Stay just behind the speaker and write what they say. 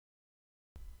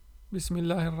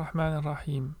Bismillahir Rahmanir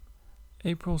Rahim.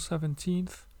 April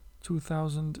 17th,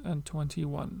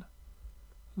 2021.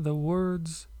 The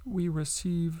words we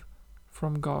receive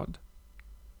from God.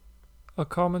 A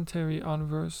commentary on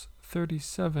verse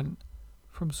 37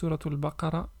 from Surat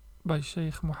al-Baqara by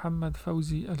Shaykh Mohamed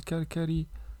Faouzi al-Karkari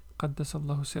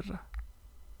Qaddasallahu sirrah.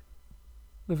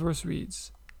 The verse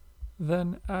reads,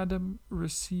 Then Adam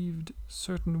received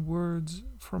certain words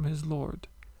from his Lord,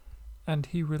 and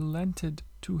he relented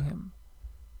to him.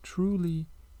 Truly,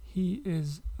 he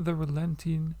is the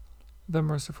relenting, the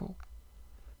merciful.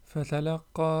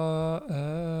 فتلقى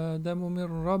آدم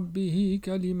من ربه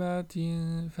كلمات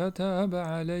فتاب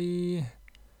عليه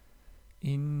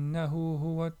إنه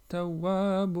هو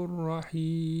التواب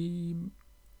الرحيم.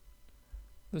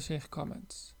 The Shaykh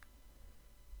comments,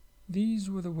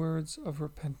 These were the words of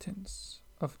repentance,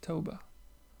 of Tawbah.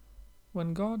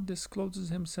 When God discloses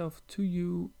himself to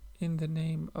you in the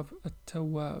name of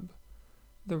At-Tawwab,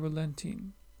 the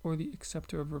relenting or the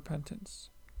acceptor of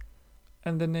repentance,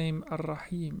 and the name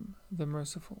Ar-Rahim, the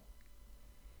merciful,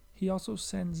 he also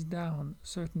sends down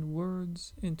certain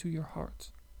words into your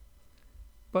heart.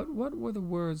 But what were the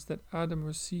words that Adam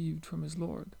received from his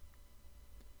Lord?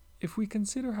 If we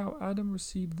consider how Adam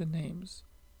received the names,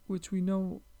 which we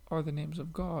know are the names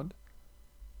of God,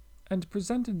 and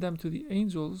presented them to the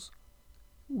angels,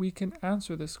 we can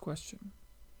answer this question.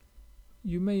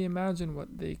 You may imagine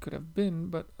what they could have been,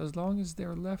 but as long as they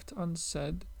are left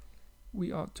unsaid,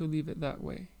 we ought to leave it that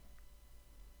way.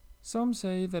 Some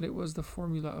say that it was the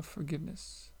formula of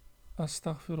forgiveness.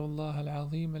 Astaghfirullah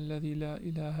al-Azim alladhi la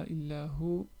ilaha illa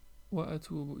hu wa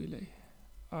atubu ilayh.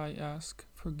 I ask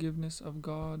forgiveness of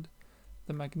God,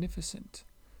 the Magnificent,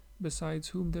 besides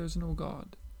whom there is no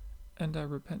God, and I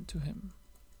repent to him.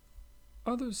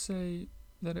 Others say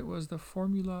that it was the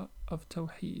formula of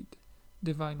Tawheed,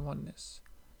 divine oneness.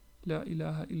 La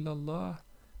ilaha illallah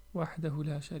wahdahu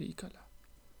la sharika lah.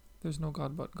 There's no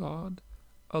God but God,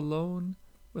 alone,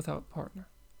 without partner.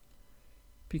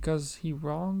 Because he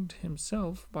wronged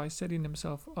himself by setting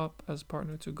himself up as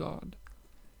partner to God,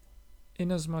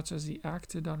 inasmuch as he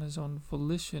acted on his own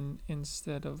volition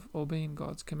instead of obeying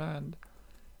God's command,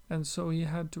 and so he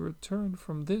had to return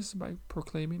from this by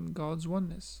proclaiming God's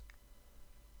oneness.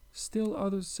 Still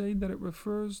others say that it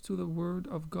refers to the word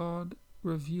of God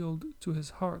revealed to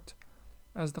his heart,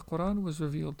 as the Quran was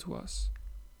revealed to us.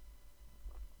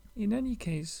 In any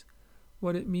case,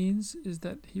 what it means is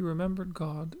that he remembered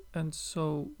God and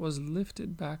so was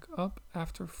lifted back up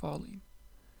after falling.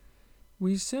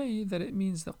 We say that it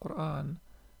means the Quran,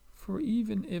 for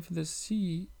even if the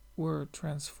sea were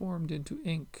transformed into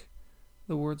ink,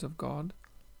 the words of God,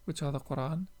 which are the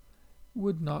Quran,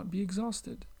 would not be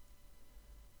exhausted.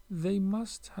 They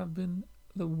must have been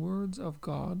the words of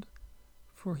God,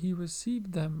 for he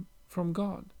received them from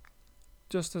God.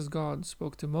 Just as God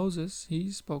spoke to Moses, he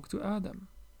spoke to Adam.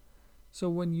 So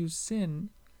when you sin,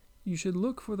 you should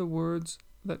look for the words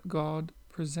that God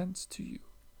presents to you,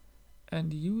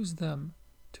 and use them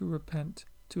to repent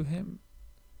to him.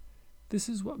 This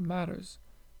is what matters,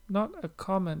 not a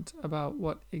comment about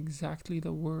what exactly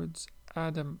the words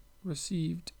Adam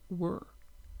received were.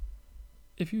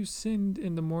 If you sinned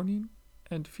in the morning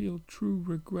and feel true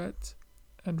regret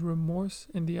and remorse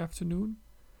in the afternoon,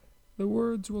 the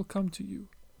words will come to you,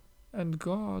 and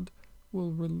God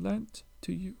will relent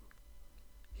to you.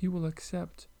 He will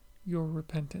accept your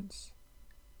repentance.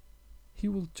 He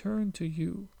will turn to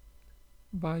you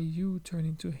by you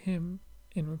turning to him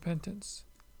in repentance.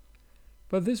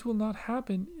 But this will not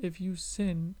happen if you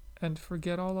sin and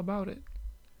forget all about it.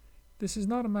 This is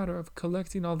not a matter of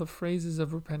collecting all the phrases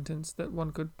of repentance that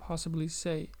one could possibly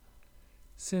say,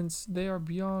 since they are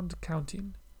beyond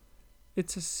counting.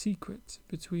 It's a secret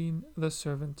between the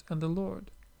servant and the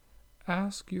Lord.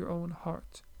 Ask your own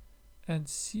heart and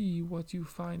see what you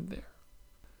find there.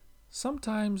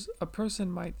 Sometimes a person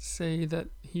might say that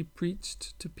he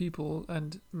preached to people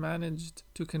and managed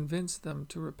to convince them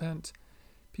to repent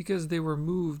because they were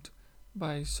moved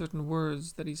by certain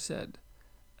words that he said,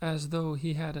 as though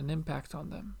he had an impact on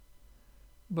them.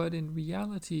 But in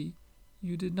reality,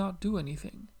 you did not do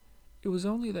anything. It was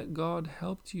only that God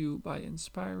helped you by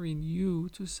inspiring you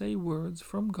to say words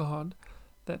from God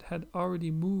that had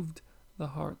already moved the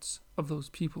hearts of those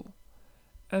people,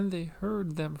 and they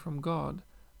heard them from God,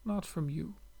 not from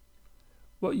you.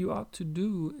 What you ought to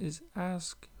do is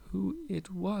ask who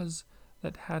it was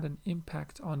that had an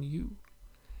impact on you.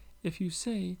 If you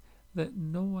say that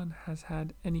no one has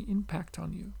had any impact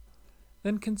on you,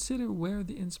 then consider where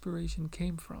the inspiration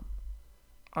came from.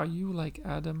 Are you like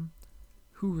Adam,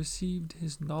 who received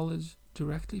his knowledge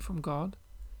directly from God?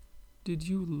 Did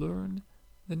you learn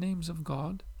the names of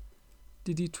God?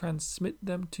 Did he transmit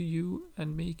them to you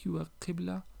and make you a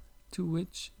qibla to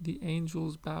which the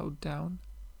angels bowed down?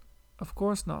 Of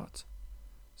course not.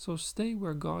 So stay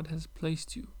where God has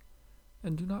placed you,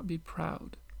 and do not be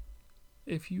proud.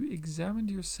 If you examined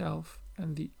yourself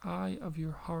and the eye of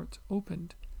your heart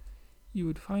opened, you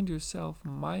would find yourself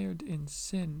mired in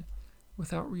sin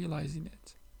without realizing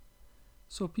it.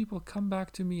 So people come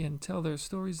back to me and tell their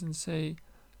stories and say,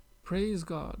 "Praise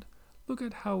God, look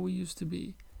at how we used to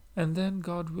be, and then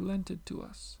God relented to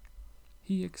us.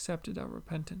 He accepted our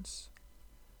repentance."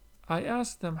 I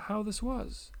asked them how this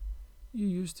was. You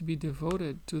used to be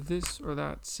devoted to this or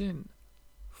that sin,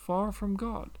 far from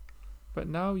God, but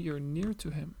now you're near to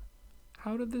Him.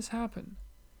 How did this happen?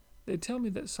 They tell me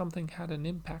that something had an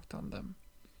impact on them,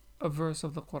 a verse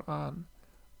of the Quran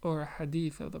or a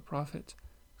hadith of the Prophet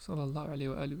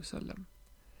ﷺ.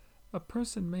 A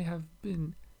person may have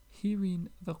been hearing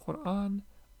the Quran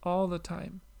all the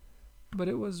time, but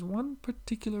it was one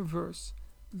particular verse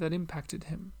that impacted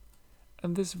him,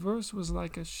 and this verse was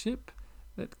like a ship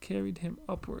that carried him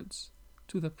upwards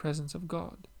to the presence of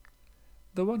God.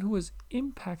 The one who was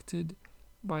impacted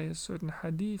by a certain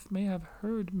hadith may have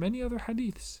heard many other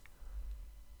hadiths,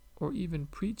 or even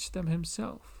preached them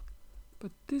himself,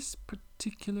 but this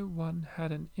particular one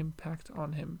had an impact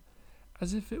on him,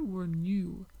 as if it were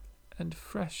new and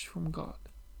fresh from God.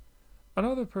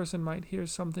 Another person might hear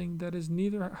something that is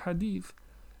neither a hadith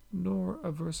nor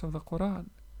a verse of the Quran,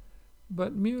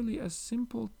 but merely a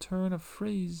simple turn of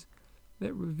phrase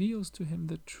that reveals to him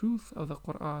the truth of the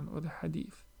Quran or the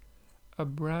hadith, a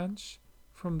branch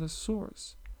from the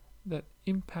source that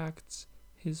impacts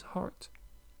his heart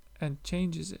and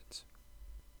changes it.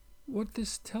 What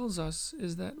this tells us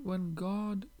is that when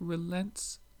God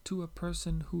relents to a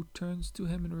person who turns to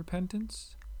Him in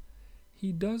repentance,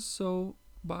 He does so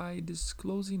by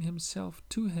disclosing Himself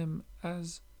to him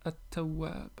as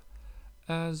at-Tawwab,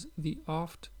 as the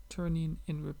oft turning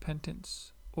in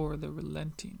repentance, or the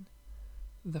relenting,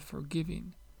 the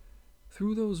forgiving,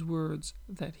 through those words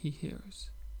that he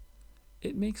hears.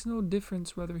 It makes no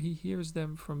difference whether he hears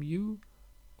them from you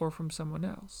or from someone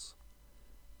else.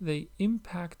 They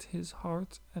impact his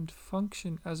heart and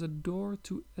function as a door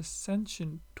to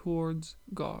ascension towards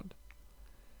God.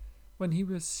 When he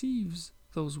receives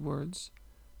those words,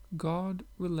 God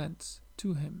relents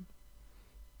to him.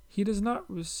 He does not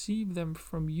receive them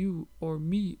from you or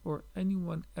me or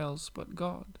anyone else but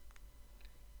God.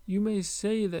 You may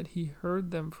say that he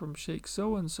heard them from Shaykh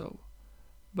so-and-so,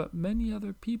 but many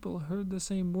other people heard the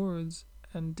same words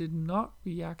and did not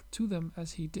react to them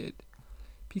as he did,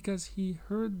 because he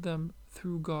heard them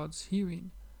through God's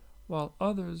hearing, while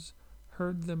others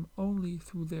heard them only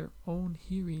through their own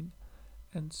hearing,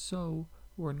 and so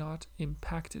were not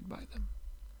impacted by them.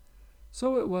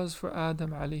 So it was for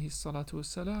Adam alayhi salatu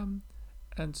wasalam,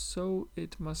 and so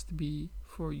it must be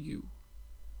for you.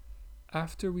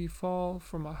 After we fall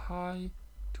from a high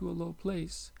to a low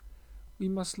place, we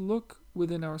must look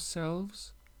within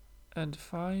ourselves and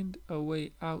find a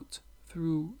way out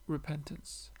through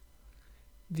repentance.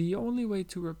 The only way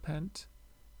to repent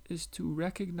is to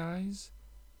recognize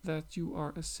that you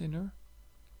are a sinner.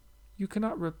 You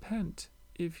cannot repent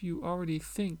if you already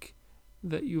think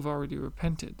that you've already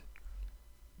repented,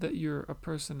 that you're a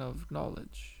person of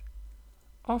knowledge.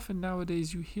 Often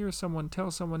nowadays you hear someone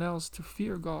tell someone else to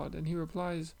fear God, and he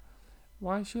replies,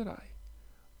 "Why should I?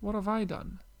 What have I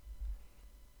done?"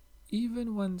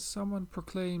 Even when someone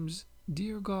proclaims,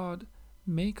 "Dear God,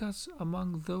 make us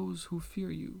among those who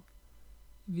fear you,"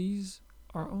 these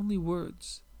are only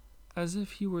words, as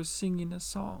if he were singing a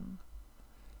song.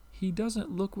 He doesn't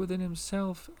look within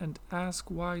himself and ask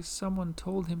why someone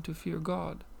told him to fear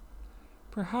God.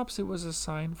 Perhaps it was a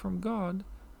sign from God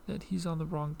that he's on the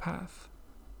wrong path.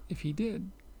 If he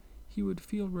did, he would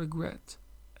feel regret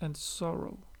and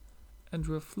sorrow and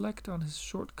reflect on his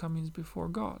shortcomings before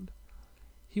God.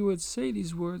 He would say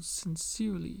these words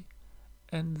sincerely,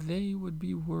 and they would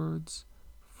be words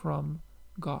from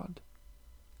God.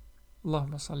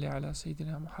 اللهم صل على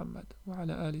سيدنا محمد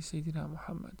وعلى آل سيدنا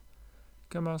محمد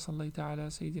كما صليت على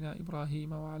سيدنا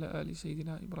إبراهيم وعلى آل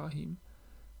سيدنا إبراهيم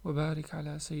وبارك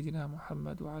على سيدنا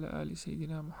محمد وعلى آل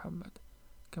سيدنا محمد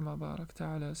كما باركت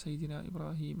على سيدنا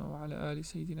إبراهيم وعلى آل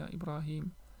سيدنا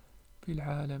إبراهيم في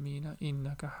العالمين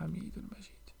إنك حميد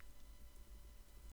مجيد.